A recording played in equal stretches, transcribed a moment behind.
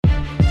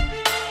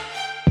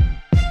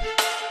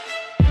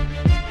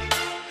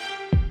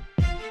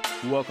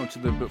Welcome to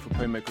the Built for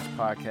Playmakers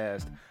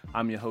podcast.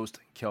 I'm your host,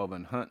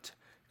 Kelvin Hunt,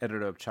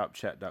 editor of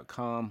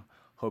ChopChat.com.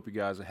 Hope you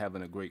guys are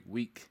having a great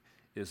week.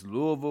 It's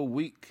Louisville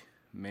week.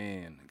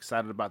 Man,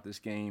 excited about this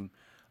game.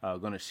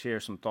 Going to share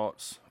some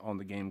thoughts on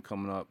the game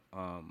coming up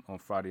on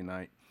Friday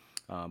night.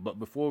 But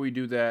before we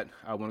do that,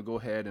 I want to go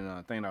ahead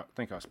and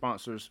thank our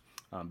sponsors,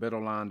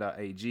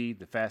 BetOnline.ag,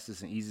 the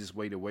fastest and easiest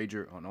way to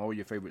wager on all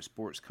your favorite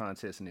sports,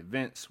 contests, and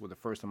events with the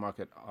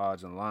first-to-market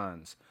odds and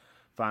lines.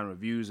 Find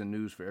reviews and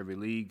news for every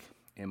league,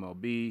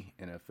 MLB,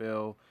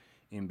 NFL,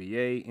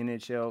 NBA,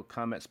 NHL,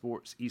 combat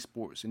sports,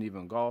 esports, and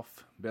even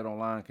golf.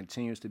 BetOnline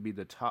continues to be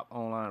the top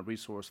online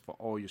resource for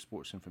all your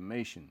sports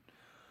information,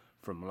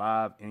 from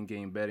live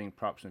in-game betting,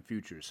 props, and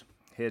futures.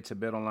 Head to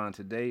BetOnline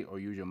today or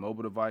use your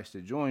mobile device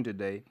to join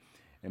today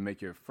and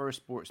make your first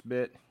sports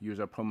bet. Use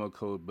our promo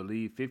code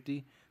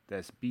BELIEVE50,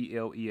 that's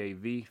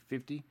BLEAV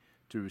 50,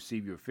 to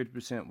receive your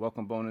 50%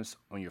 welcome bonus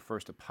on your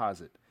first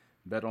deposit.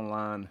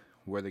 BetOnline,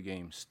 where the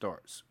game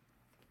starts.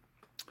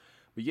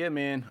 But yeah,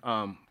 man,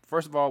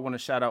 first of all, I want to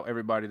shout out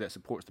everybody that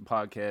supports the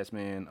podcast,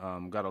 man.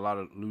 Got a lot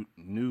of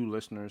new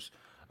listeners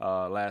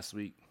last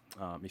week.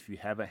 If you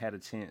haven't had a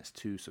chance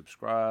to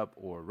subscribe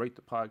or rate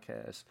the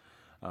podcast,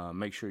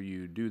 make sure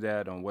you do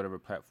that on whatever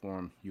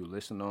platform you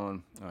listen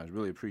on. I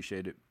really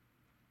appreciate it.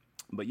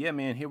 But yeah,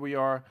 man, here we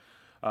are,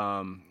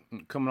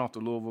 coming off the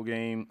Louisville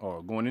game,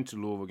 or going into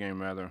the Louisville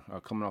game, rather,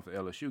 coming off the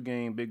LSU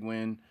game, big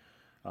win.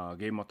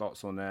 Gave my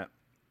thoughts on that.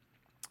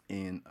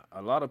 And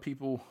a lot of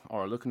people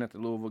are looking at the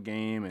Louisville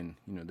game, and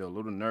they're a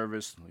little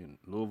nervous.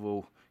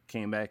 Louisville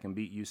came back and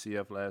beat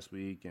UCF last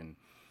week, and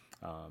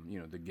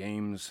the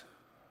game's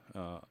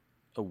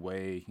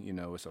away.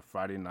 It's a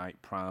Friday night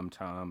prime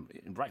time,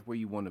 right where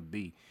you want to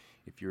be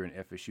if you're an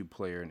FSU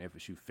player, an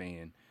FSU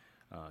fan.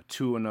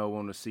 2-0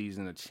 on the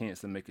season, a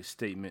chance to make a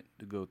statement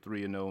to go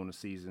 3-0 on the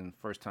season,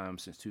 first time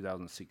since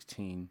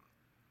 2016.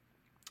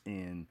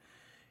 And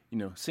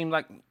seems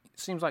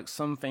like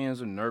some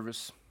fans are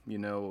nervous.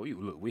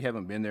 Look, we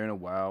haven't been there in a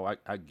while.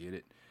 I get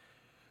it.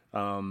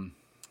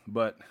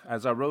 But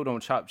as I wrote on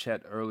Chop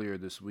Chat earlier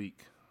this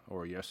week,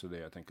 or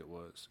yesterday, I think it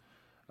was,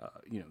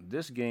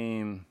 this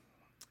game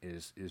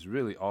is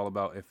really all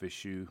about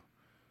FSU.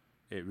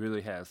 It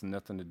really has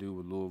nothing to do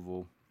with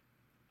Louisville.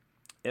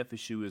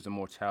 FSU is a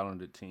more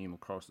talented team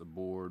across the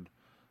board.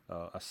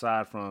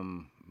 Aside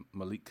from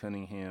Malik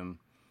Cunningham,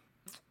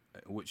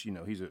 which,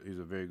 he's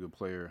a very good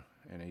player,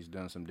 and he's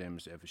done some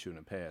damage to FSU in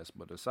the past.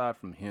 But aside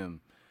from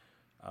him,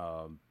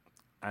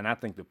 and I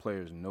think the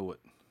players know it.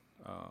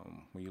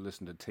 When you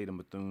listen to Tatum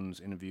Bethune's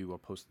interview, I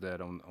posted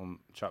that on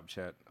Chop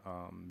Chat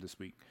this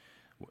week.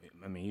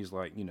 I mean, he's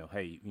like,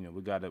 hey,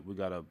 we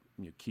gotta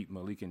keep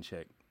Malik in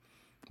check.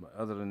 But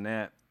other than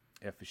that,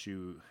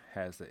 FSU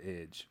has the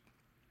edge,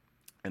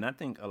 and I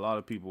think a lot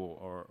of people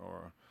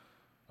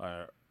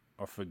are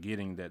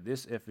forgetting that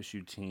this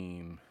FSU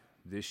team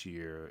this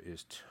year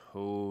is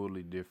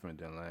totally different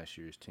than last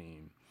year's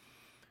team.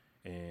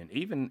 And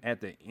even at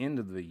the end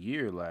of the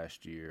year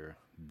last year,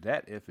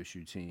 that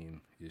FSU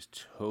team is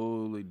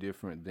totally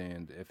different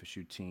than the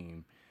FSU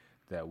team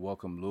that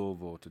welcomed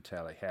Louisville to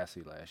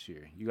Tallahassee last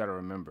year. You got to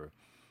remember,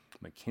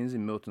 McKenzie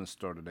Milton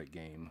started that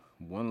game,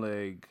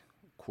 one-leg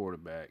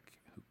quarterback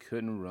who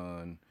couldn't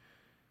run,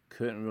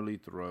 couldn't really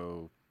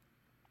throw.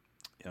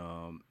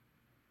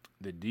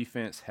 The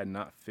defense had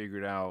not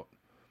figured out,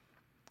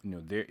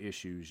 their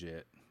issues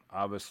yet.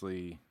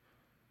 Obviously,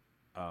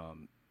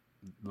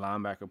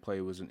 linebacker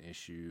play was an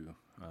issue.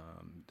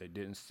 They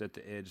didn't set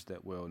the edge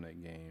that well in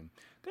that game.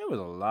 There was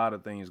a lot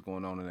of things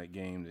going on in that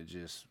game that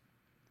just,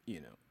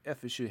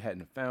 FSU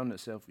hadn't found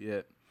itself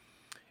yet.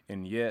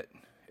 And yet,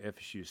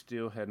 FSU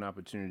still had an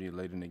opportunity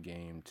late in the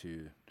game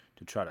to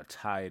try to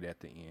tie it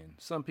at the end.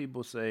 Some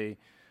people say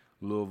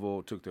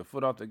Louisville took their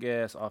foot off the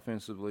gas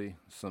offensively.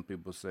 Some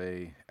people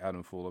say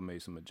Adam Fuller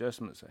made some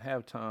adjustments at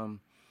halftime.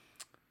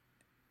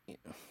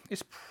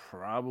 It's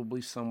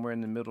probably somewhere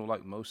in the middle,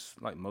 like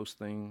most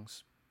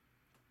things,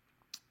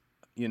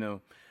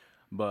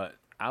 But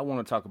I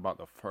want to talk about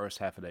the first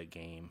half of that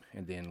game,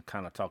 and then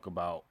kind of talk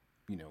about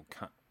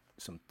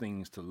some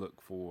things to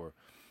look for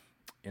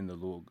in the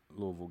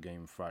Louisville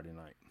game Friday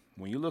night.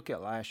 When you look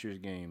at last year's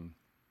game,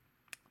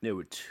 there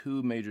were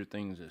two major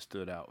things that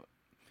stood out.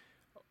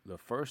 The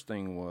first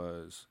thing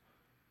was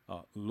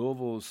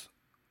Louisville's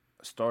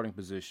starting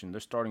position.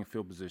 Their starting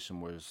field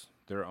position was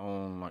their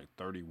own, like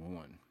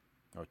 31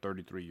 or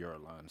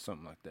 33-yard line,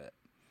 something like that.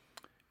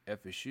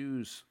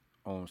 FSU's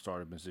own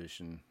starting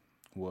position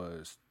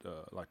was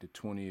like the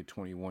 20 or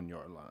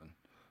 21-yard line.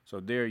 So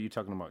there you're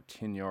talking about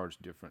 10 yards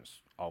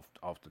difference off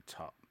the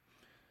top,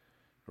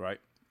 right?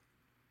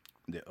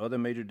 The other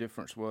major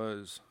difference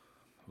was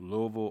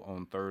Louisville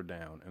on third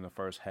down in the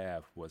first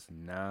half was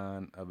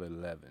 9 of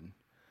 11.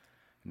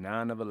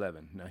 9 of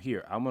 11. Now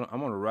here, I'm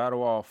gonna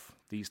rattle off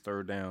these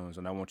third downs,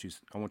 and I want you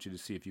to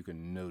see if you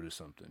can notice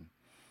something.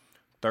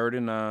 3rd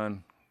and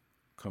 9,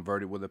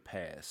 converted with a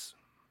pass.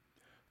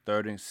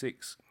 3rd and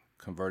 6,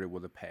 converted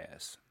with a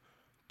pass.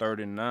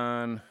 3rd and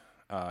 9,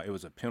 it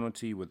was a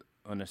penalty with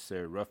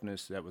unnecessary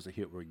roughness. That was a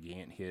hit where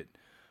Gant hit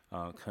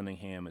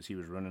Cunningham as he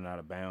was running out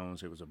of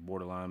bounds. It was a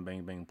borderline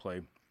bang bang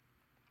play.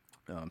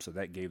 So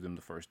that gave them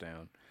the first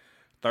down.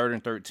 3rd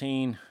and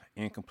 13,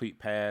 incomplete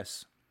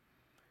pass,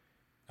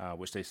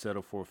 which they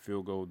settled for a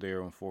field goal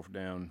there on 4th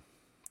down.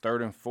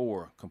 3rd and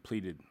 4,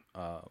 converted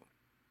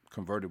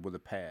with a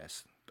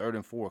pass. 3rd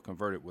and 4,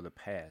 converted with a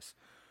pass.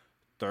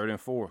 3rd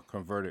and 4,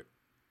 converted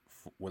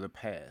with a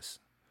pass.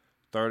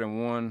 3rd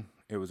and 1,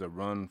 it was a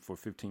run for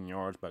 15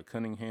 yards by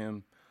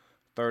Cunningham.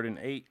 3rd and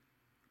 8,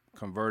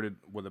 converted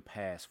with a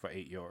pass for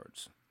 8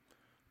 yards.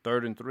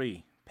 3rd and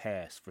 3,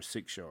 pass for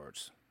 6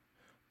 yards.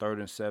 3rd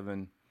and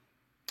 7,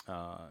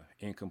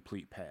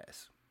 incomplete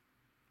pass.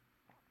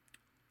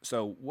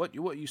 So what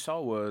you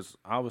saw was,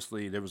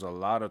 obviously, there was a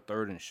lot of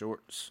 3rd and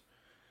shorts,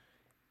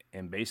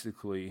 and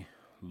basically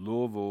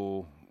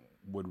Louisville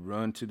would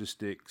run to the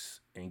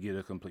sticks and get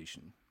a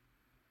completion.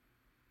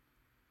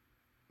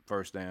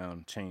 First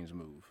down, chains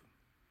move.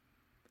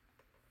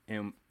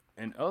 And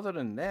other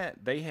than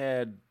that, they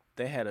had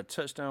a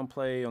touchdown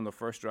play on the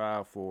first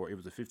drive it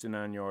was a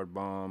 59-yard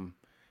bomb.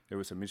 There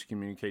was some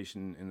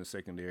miscommunication in the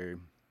secondary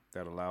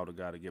that allowed a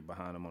guy to get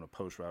behind him on a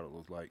post route, it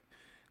looked like.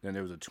 Then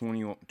there was a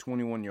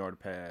 21-yard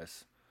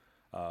pass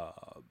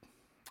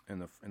in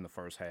the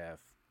first half.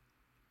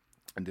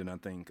 And then I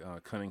think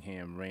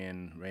Cunningham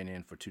ran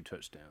in for 2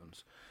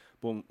 touchdowns.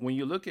 But when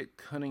you look at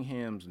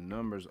Cunningham's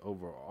numbers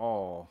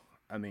overall,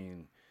 I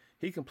mean,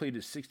 he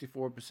completed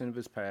 64% of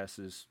his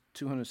passes,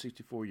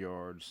 264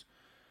 yards,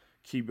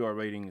 QBR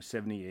rating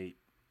 78.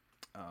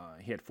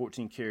 He had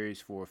 14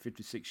 carries for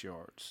 56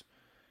 yards.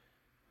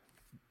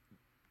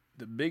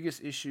 The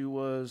biggest issue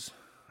was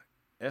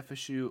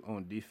FSU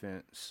on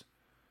defense.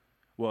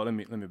 Well, let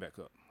me back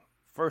up.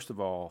 First of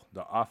all,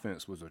 the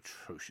offense was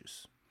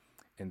atrocious,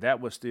 and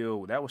that was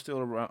still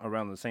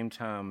around the same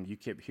time you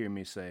kept hearing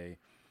me say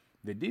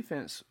the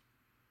defense.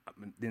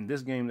 In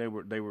this game, they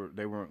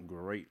weren't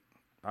great,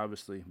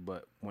 obviously,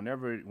 but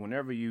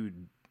whenever you're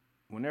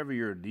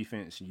a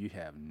defense, you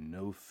have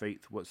no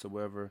faith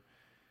whatsoever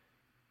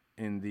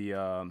in the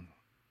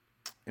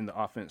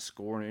offense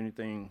scoring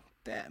anything.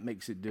 That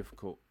makes it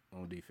difficult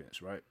on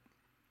defense, right?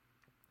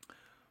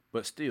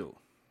 But still,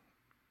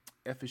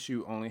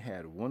 FSU only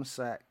had 1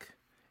 sack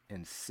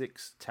and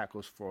 6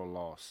 tackles for a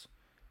loss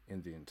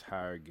in the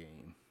entire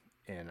game,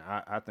 and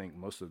I think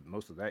most of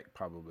that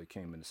probably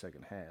came in the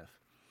second half.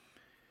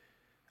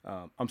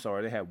 I'm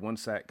sorry, they had 1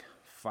 sack,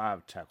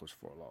 5 tackles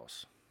for a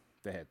loss.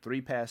 They had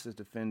 3 passes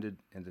defended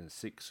and then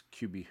 6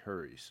 QB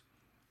hurries.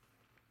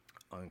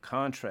 On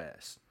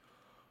contrast,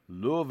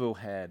 Louisville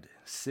had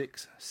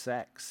 6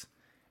 sacks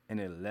and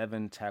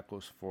 11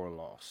 tackles for a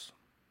loss.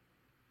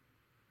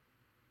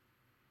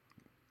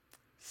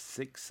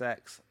 6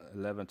 sacks,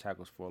 11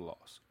 tackles for a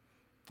loss.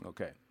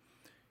 Okay.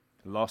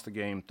 Lost the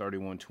game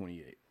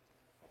 31-28.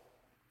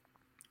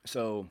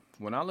 So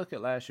when I look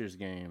at last year's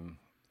game,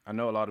 I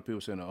know a lot of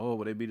people saying, oh,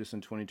 well, they beat us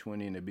in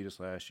 2020 and they beat us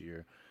last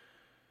year.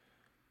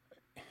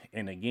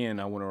 And again,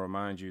 I want to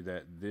remind you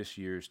that this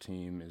year's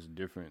team is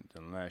different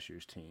than last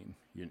year's team.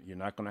 You're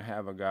not going to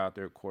have a guy out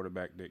there,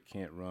 quarterback, that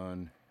can't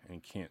run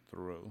and can't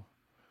throw.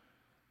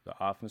 The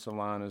offensive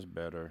line is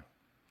better.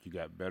 You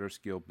got better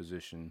skill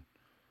position.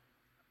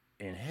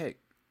 And heck,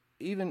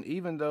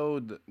 even though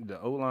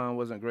the O-line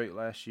wasn't great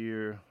last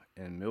year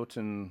and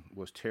Milton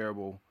was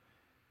terrible,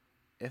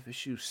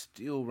 FSU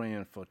still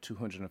ran for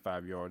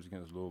 205 yards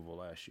against Louisville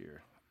last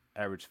year,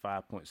 averaged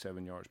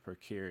 5.7 yards per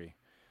carry,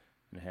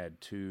 and had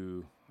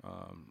 2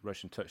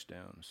 rushing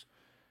touchdowns.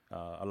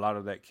 A lot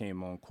of that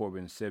came on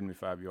Corbin's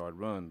 75-yard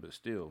run, but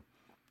still,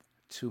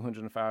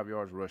 205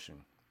 yards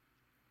rushing.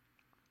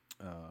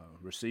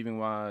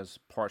 Receiving-wise,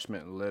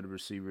 Parchment led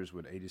receivers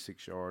with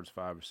 86 yards,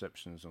 5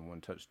 receptions, and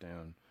 1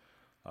 touchdown.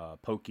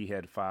 Pokey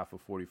had 5 for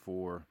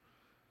 44.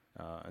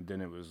 And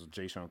then it was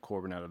Jason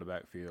Corbin out of the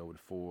backfield with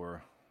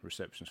 4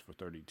 receptions for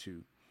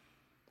 32.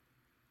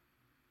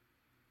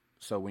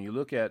 So when you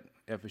look at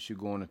FSU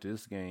going into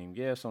this game,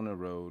 yes, on the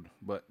road,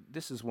 but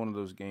this is one of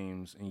those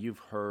games, and you've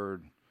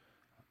heard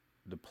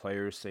the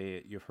players say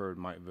it. You've heard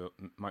Mike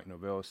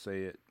Novell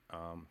say it.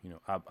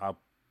 I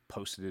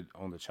posted it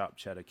on the Chop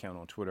Chat account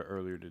on Twitter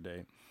earlier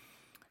today,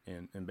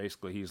 and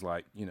basically he's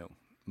like,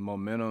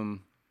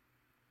 momentum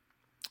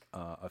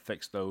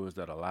affects those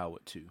that allow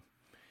it to.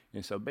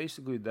 And so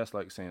basically that's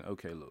like saying,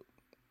 okay, look,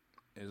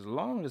 as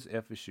long as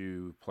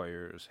FSU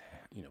players,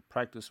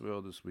 practice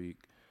well this week,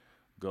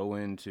 go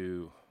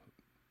into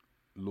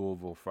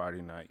Louisville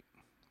Friday night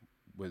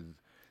with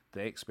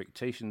the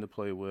expectation to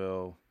play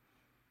well,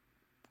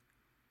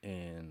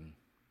 and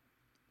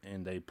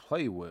they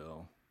play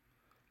well,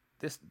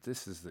 this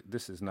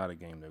is not a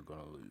game they're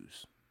going to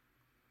lose.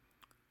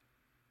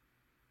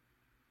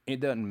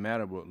 It doesn't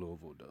matter what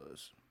Louisville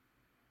does.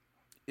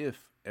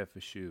 If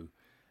FSU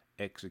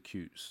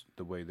executes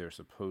the way they're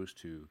supposed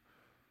to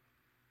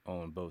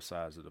on both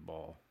sides of the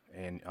ball,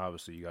 and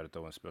obviously you got to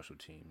throw in special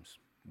teams,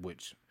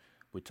 which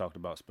we talked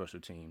about special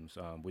teams.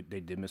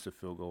 They did miss a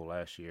field goal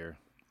last year.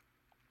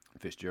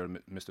 Fitzgerald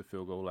missed a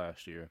field goal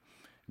last year.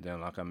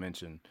 Then, like I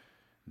mentioned,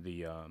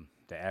 the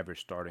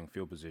average starting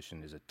field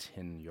position is a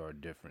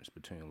 10-yard difference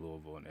between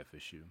Louisville and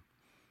FSU.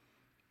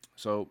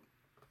 So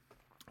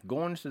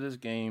going into this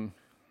game,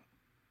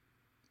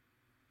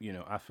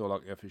 I feel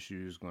like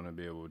FSU is going to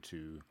be able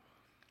to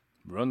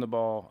run the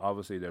ball.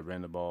 Obviously, they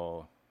ran the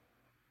ball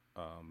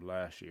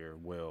last year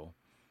well.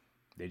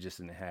 They just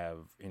didn't have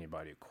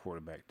anybody at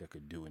quarterback that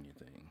could do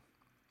anything.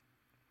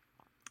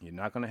 You're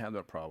not going to have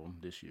that problem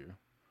this year.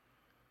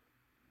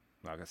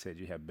 Like I said,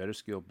 you have better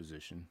skill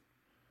position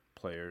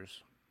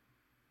players.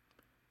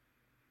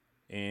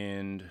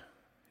 And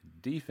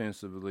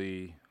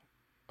defensively,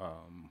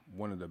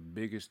 one of the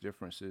biggest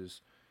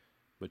differences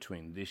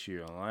between this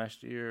year and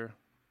last year,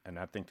 and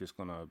I think it's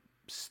going to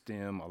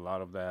stem a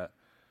lot of that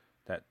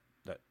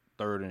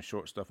third and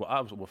short stuff.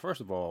 Well,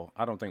 first of all,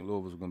 I don't think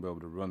Louisville's going to be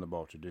able to run the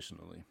ball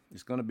traditionally.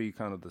 It's going to be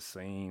kind of the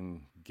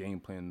same game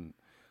plan,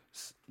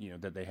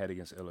 that they had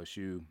against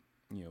LSU.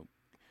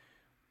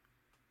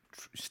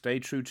 Stay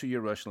true to your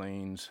rush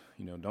lanes.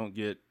 Don't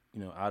get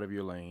out of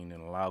your lane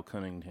and allow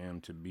Cunningham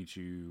to beat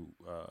you.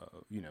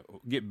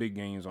 Get big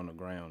gains on the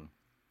ground,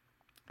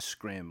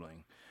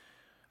 scrambling.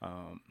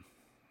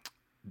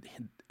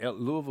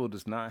 Louisville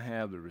does not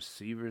have the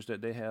receivers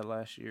that they had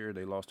last year.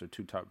 They lost their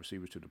two top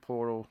receivers to the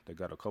portal. They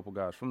got a couple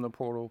guys from the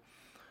portal,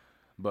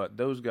 but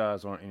those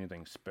guys aren't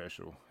anything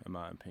special, in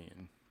my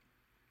opinion.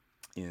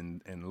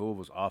 And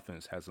Louisville's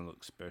offense hasn't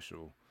looked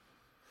special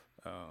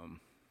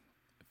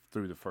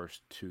through the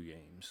first two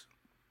games.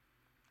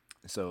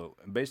 So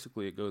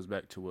basically, it goes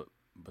back to what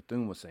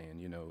Bethune was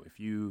saying. If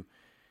you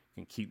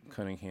can keep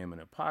Cunningham in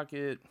a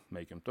pocket,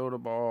 make him throw the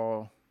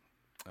ball,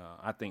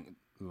 I think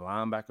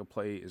linebacker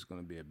play is going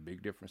to be a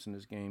big difference in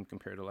this game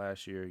compared to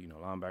last year.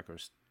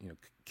 Linebackers,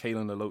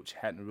 Kalen DeLoach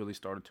hadn't really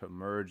started to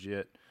emerge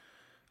yet.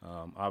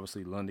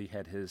 Obviously, Lundy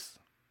had his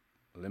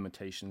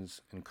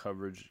limitations in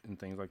coverage and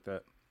things like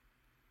that.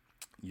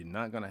 You're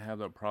not going to have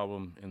that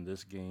problem in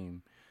this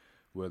game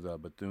with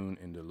Bethune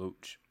and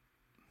DeLoach.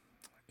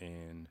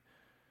 And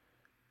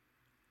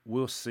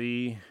we'll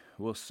see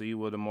what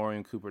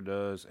Amarian Cooper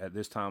does. At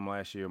this time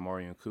last year,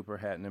 Amarian Cooper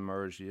hadn't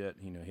emerged yet.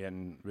 He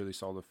hadn't really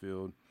saw the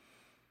field.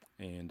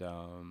 And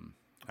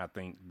I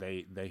think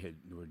they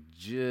were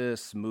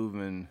just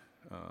moving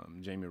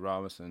Jamie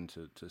Robinson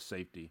to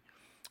safety.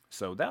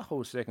 So that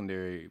whole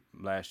secondary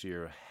last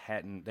year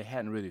hadn't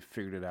really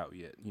figured it out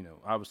yet.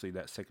 Obviously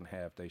that second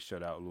half they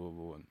shut out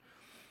Louisville, and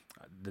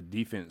the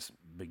defense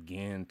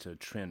began to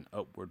trend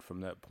upward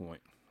from that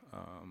point.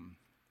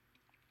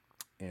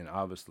 And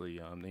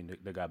obviously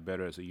they got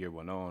better as the year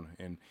went on.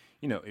 And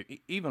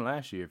even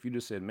last year, if you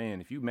just said, man,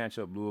 if you match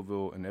up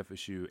Louisville and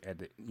FSU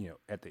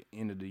at the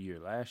end of the year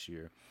last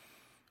year,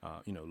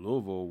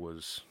 Louisville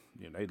was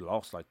they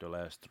lost like their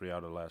last 3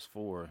 out of the last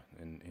 4,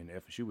 and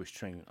FSU was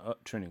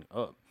trending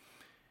up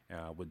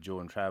with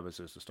Jordan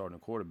Travis as the starting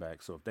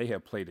quarterback. So if they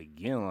had played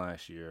again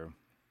last year,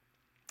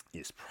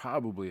 it's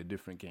probably a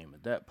different game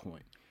at that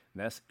point.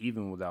 And that's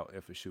even without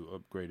FSU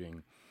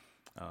upgrading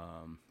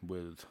on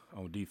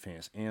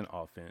defense and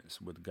offense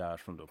with guys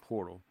from the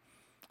portal.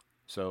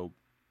 So,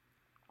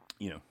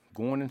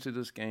 going into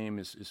this game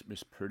is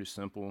pretty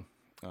simple.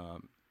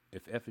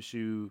 If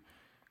FSU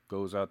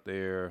goes out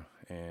there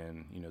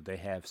and, they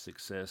have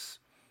success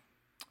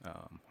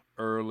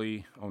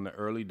early on the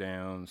early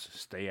downs,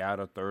 stay out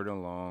of third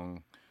and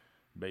long,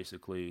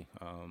 basically,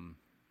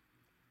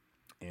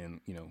 and,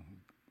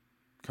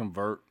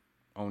 convert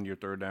on your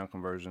third down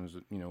conversions,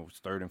 it's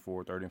 3rd and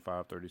 4, 3rd and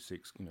 5,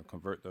 36,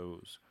 convert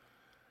those.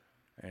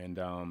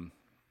 And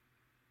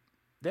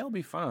they'll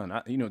be fine.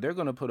 They're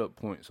going to put up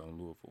points on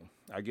Louisville.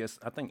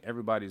 I think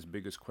everybody's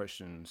biggest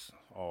questions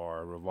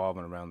are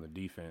revolving around the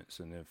defense,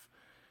 and if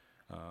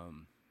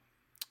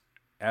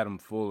Adam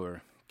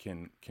Fuller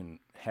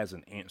has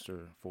an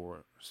answer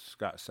for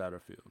Scott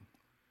Satterfield.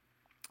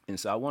 And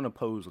so I want to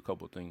pose a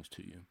couple of things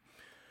to you.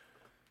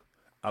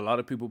 A lot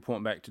of people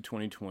point back to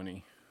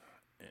 2020,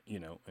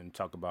 and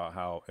talk about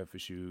how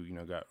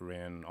FSU, got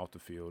ran off the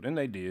field, and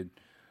they did.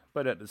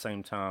 But at the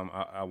same time,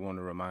 I want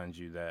to remind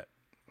you that,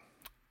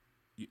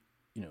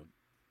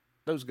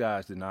 those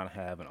guys did not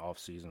have an off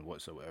season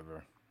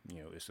whatsoever.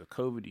 It's a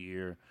COVID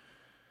year.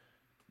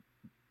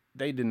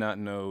 They did not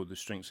know the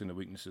strengths and the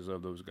weaknesses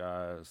of those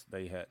guys.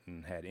 They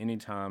hadn't had any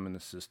time in the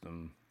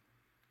system.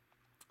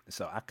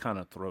 So I kind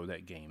of throw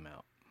that game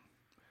out.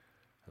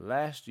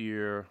 Last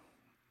year,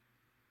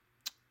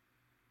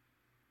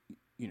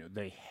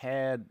 they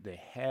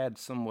had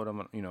somewhat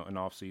of an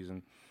off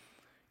season,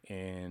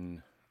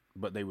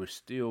 but they were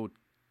still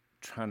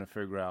trying to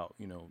figure out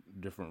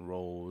different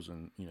roles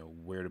and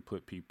where to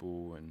put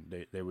people, and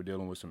they were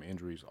dealing with some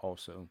injuries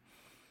also.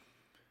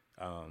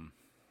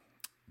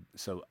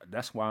 So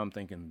that's why I'm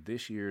thinking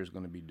this year is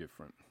going to be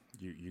different.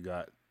 You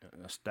got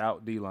a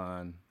stout D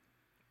line.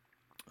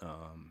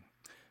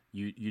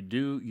 You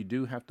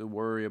do have to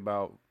worry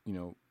about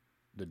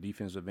the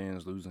defensive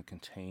ends losing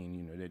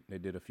contain. They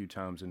did a few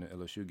times in the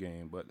LSU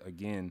game, but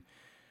again,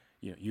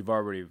 you've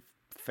already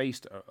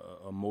faced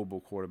a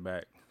mobile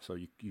quarterback, so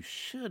you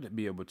should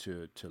be able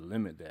to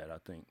limit that. I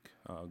think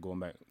going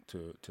back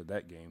to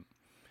that game,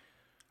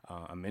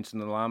 I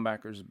mentioned the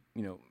linebackers,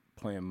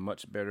 playing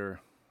much better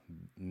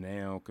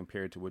now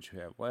compared to what you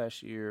have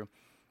last year.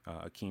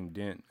 Akeem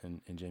Dent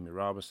and Jamie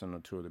Robinson are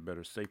two of the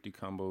better safety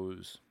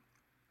combos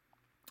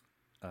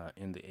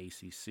in the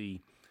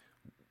ACC,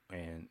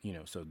 and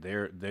so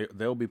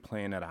they'll be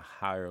playing at a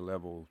higher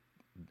level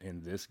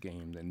in this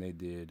game than they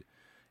did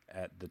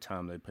at the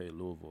time they played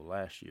Louisville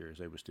last year, as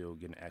they were still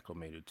getting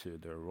acclimated to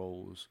their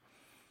roles.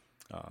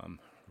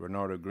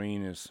 Renardo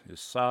Green is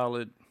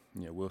solid.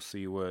 We'll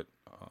see what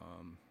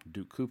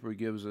Duke Cooper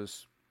gives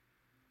us.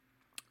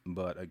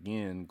 But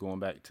again, going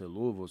back to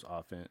Louisville's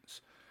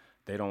offense,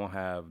 they don't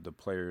have the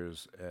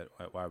players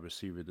at wide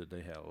receiver that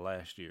they had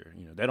last year.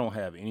 They don't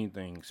have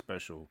anything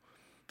special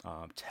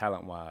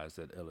talent-wise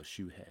that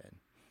LSU had.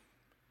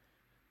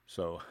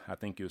 So I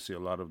think you'll see a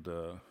lot of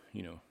the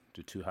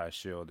too high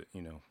shell that,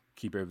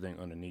 keep everything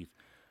underneath.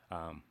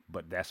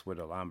 But that's where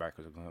the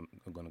linebackers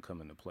are going to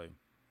come into play,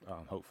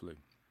 hopefully.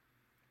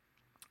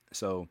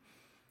 So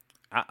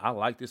I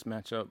like this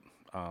matchup.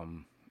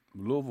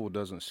 Louisville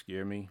doesn't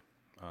scare me.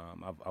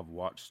 I've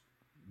watched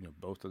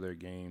both of their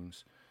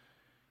games,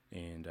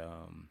 and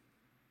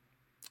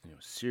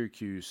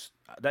Syracuse.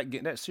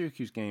 That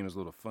Syracuse game is a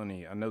little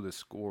funny. I know the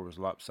score was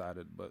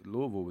lopsided, but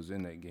Louisville was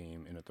in that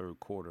game in the third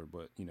quarter.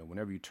 But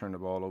whenever you turn the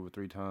ball over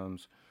 3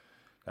 times,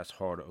 that's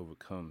hard to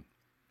overcome.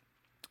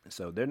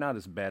 So they're not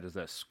as bad as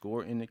that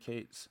score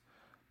indicates,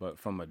 but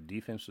from a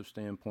defensive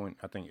standpoint,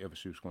 I think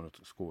FSU is going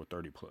to score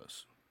 30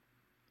 plus.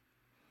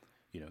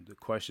 The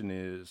question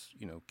is,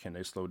 can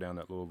they slow down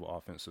that Louisville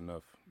offense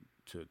enough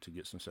to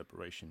get some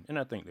separation? And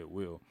I think they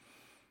will.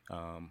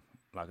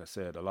 Like I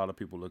said, a lot of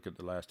people look at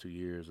the last 2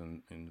 years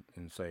and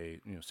say,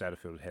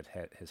 Satterfield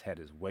has had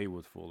his way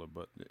with Fuller,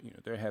 but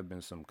there have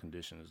been some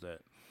conditions that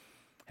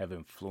have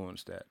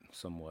influenced that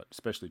somewhat,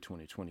 especially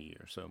 2020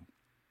 year. So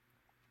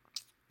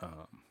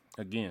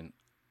again,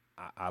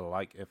 I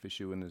like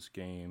FSU in this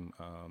game.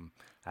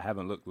 I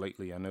haven't looked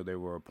lately. I know they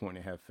were a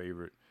 1.5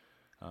 favorite.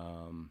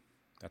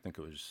 I think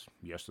it was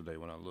yesterday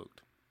when I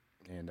looked,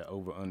 and the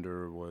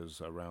over-under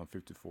was around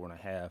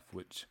 54.5,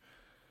 which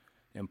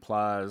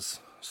implies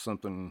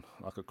something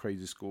like a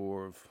crazy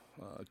score of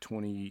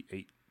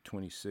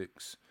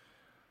 28-26.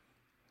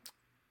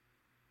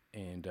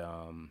 And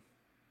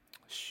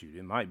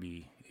it might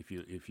be, if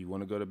you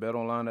want to go to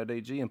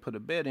betonline.ag and put a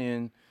bet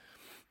in,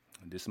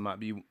 this might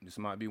be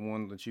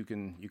one that you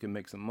can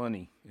make some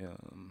money.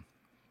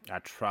 I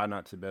try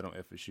not to bet on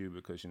FSU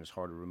because it's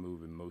hard to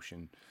remove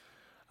emotion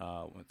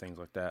and things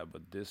like that.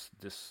 But this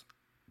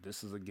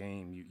is a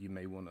game you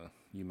may want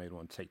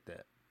to take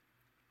that.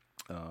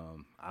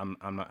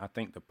 I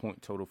think the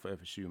point total for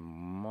FSU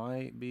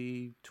might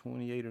be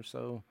 28 or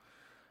so.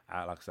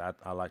 Like I said,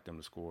 I like them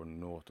to score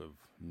north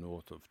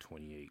of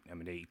 28. I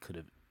mean, they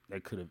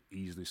could have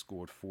easily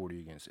scored 40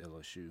 against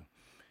LSU,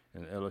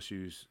 and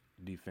LSU's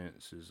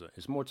defense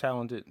is more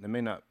talented. They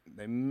may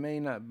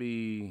not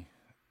be.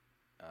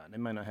 They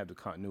might not have the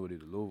continuity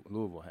that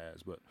Louisville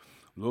has, but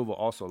Louisville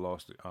also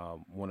lost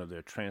one of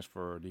their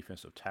transfer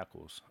defensive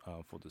tackles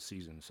for the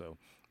season. So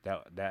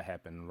that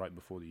happened right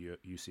before the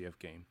UCF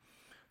game.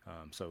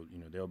 So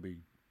they'll be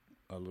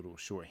a little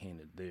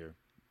shorthanded there.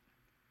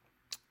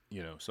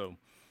 So.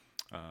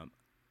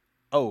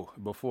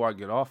 Before I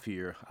get off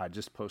here, I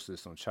just posted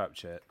this on Chop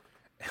Chat.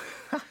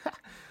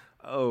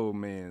 Oh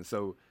man!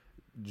 So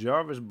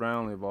Jarvis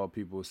Brownlee, of all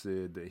people,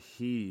 said that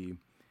he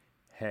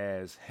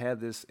has had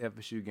this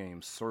FSU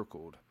game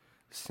circled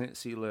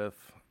since he left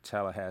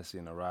Tallahassee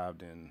and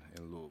arrived in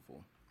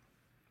Louisville.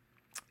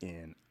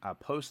 And I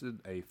posted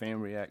a fan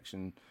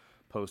reaction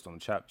post on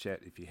Chop Chat.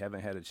 If you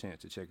haven't had a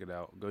chance to check it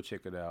out, go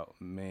check it out.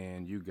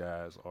 Man, you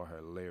guys are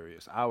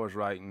hilarious. I was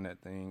writing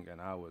that thing and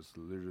I was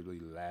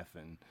literally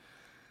laughing.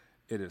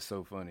 It is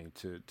so funny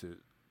to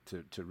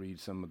read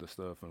some of the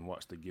stuff and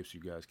watch the gifs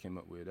you guys came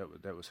up with.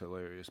 That was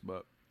hilarious.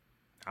 But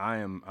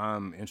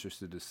I'm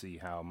interested to see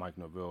how Mike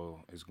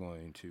Norvell is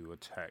going to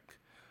attack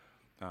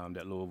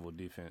that Louisville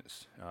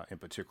defense, in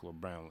particular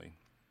Brownlee.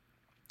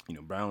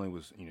 Brownlee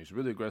was he's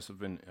really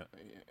aggressive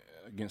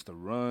against the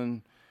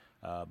run,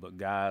 but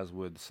guys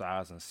with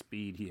size and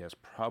speed he has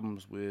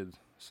problems with.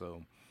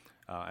 So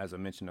as I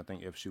mentioned, I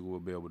think FSU will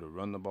be able to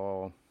run the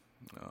ball,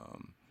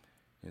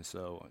 and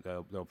so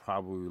they'll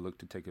probably look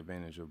to take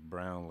advantage of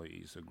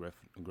Brownlee's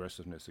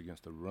aggressiveness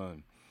against the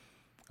run.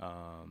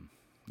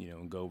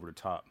 And go over the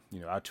top.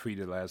 I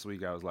tweeted last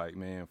week. I was like,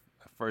 man,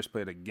 first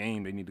play of the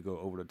game, they need to go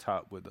over the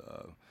top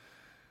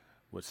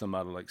with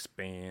somebody like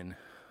Span,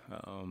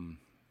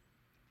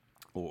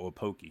 or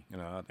Pokey.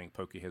 I think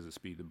Pokey has the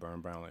speed to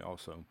burn Brownlee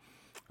also.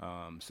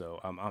 So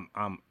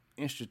I'm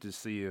interested to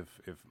see if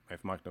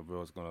Mike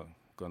Norvell is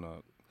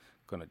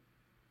gonna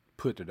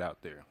put it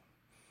out there.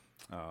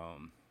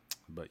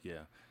 But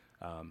yeah.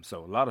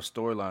 So a lot of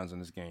storylines in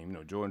this game.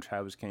 Jordan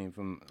Travis came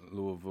from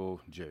Louisville.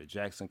 Jared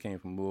Jackson came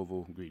from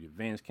Louisville. Greedy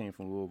Vance came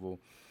from Louisville.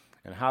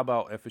 And how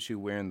about FSU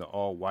wearing the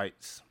all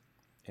whites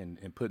and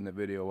putting the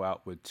video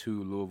out with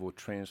 2 Louisville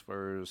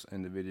transfers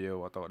in the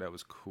video? I thought that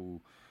was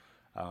cool.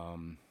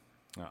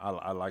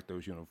 I like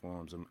those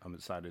uniforms. I'm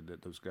excited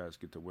that those guys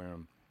get to wear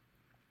them.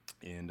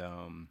 And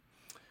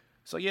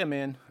So yeah,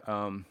 man.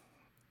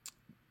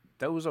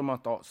 Those are my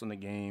thoughts on the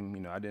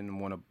game. I didn't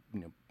want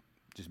to,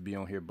 just be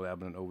on here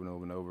blabbing over and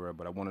over and over,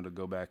 but I wanted to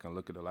go back and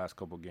look at the last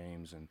couple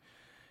games and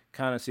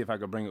kind of see if I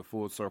could bring it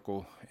full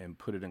circle and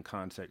put it in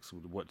context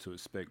with what to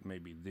expect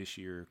maybe this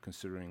year,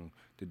 considering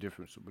the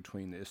difference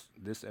between this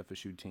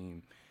FSU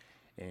team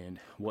and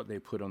what they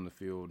put on the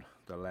field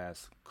the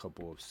last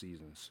couple of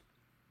seasons.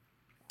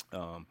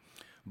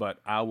 But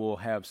I will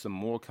have some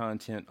more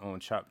content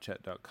on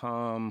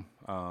chopchat.com.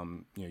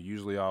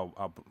 Usually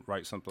I'll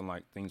write something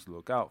like things to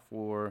look out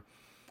for.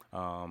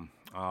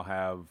 I'll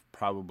have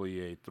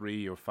probably a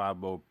 3 or 5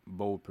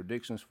 bold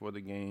predictions for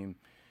the game,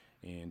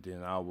 and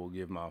then I will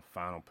give my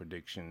final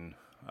prediction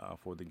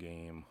for the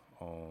game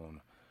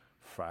on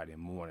Friday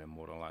morning,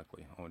 more than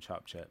likely, on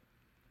Chop Chat.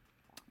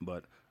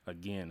 But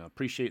again, I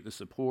appreciate the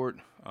support.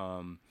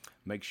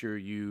 Make sure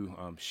you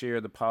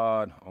share the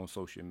pod on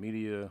social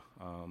media.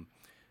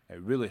 It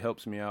really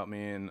helps me out,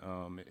 man.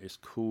 It's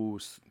cool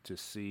to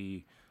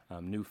see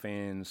new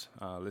fans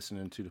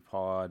listening to the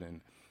pod and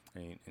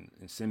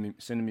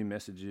sending me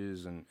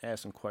messages and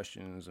asking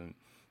questions, and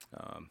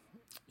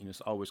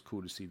it's always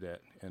cool to see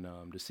that and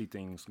to see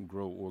things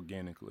grow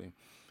organically.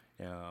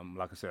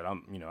 Like I said,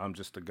 I'm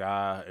just a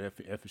guy,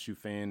 FSU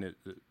fan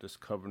that's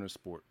covering the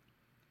sport,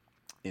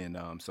 and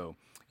so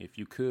if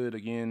you could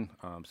again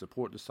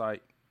support the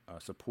site,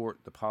 support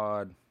the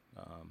pod.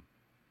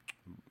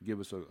 Give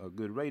us a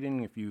good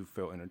rating if you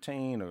felt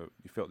entertained or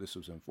you felt this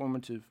was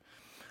informative.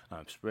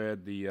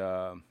 Spread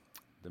the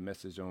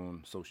message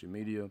on social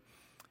media,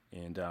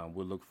 and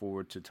we'll look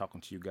forward to talking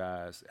to you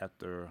guys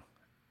after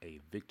a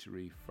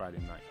victory Friday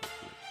night.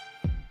 Hopefully.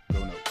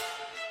 Go Notes.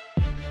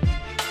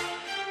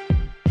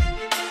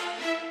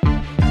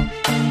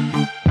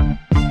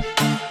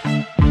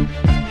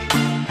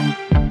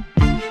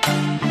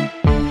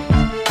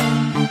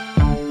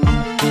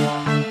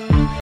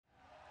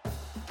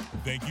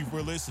 Thank you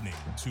for listening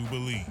to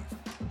Believe.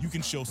 You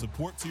can show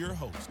support to your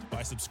host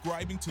by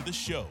subscribing to the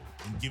show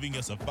and giving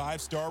us a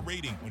 5-star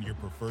rating on your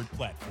preferred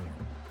platform.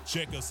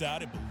 Check us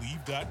out at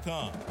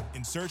Believe.com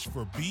and search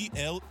for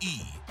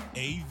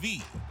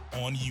BLEAV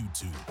on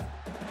YouTube.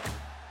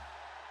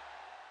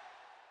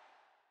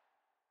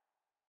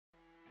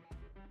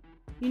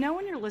 You know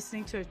when you're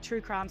listening to a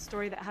true crime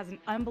story that has an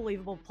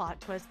unbelievable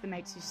plot twist that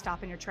makes you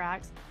stop in your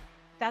tracks?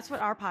 That's what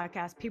our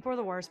podcast, People Are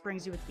the Worst,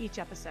 brings you with each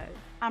episode.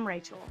 I'm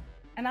Rachel.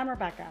 And I'm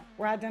Rebecca.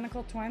 We're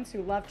identical twins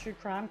who love true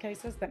crime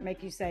cases that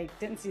make you say,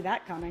 didn't see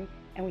that coming,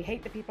 and we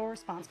hate the people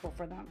responsible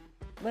for them.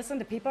 Listen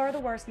to People Are the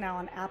Worst now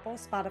on Apple,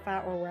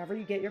 Spotify, or wherever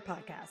you get your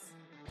podcasts.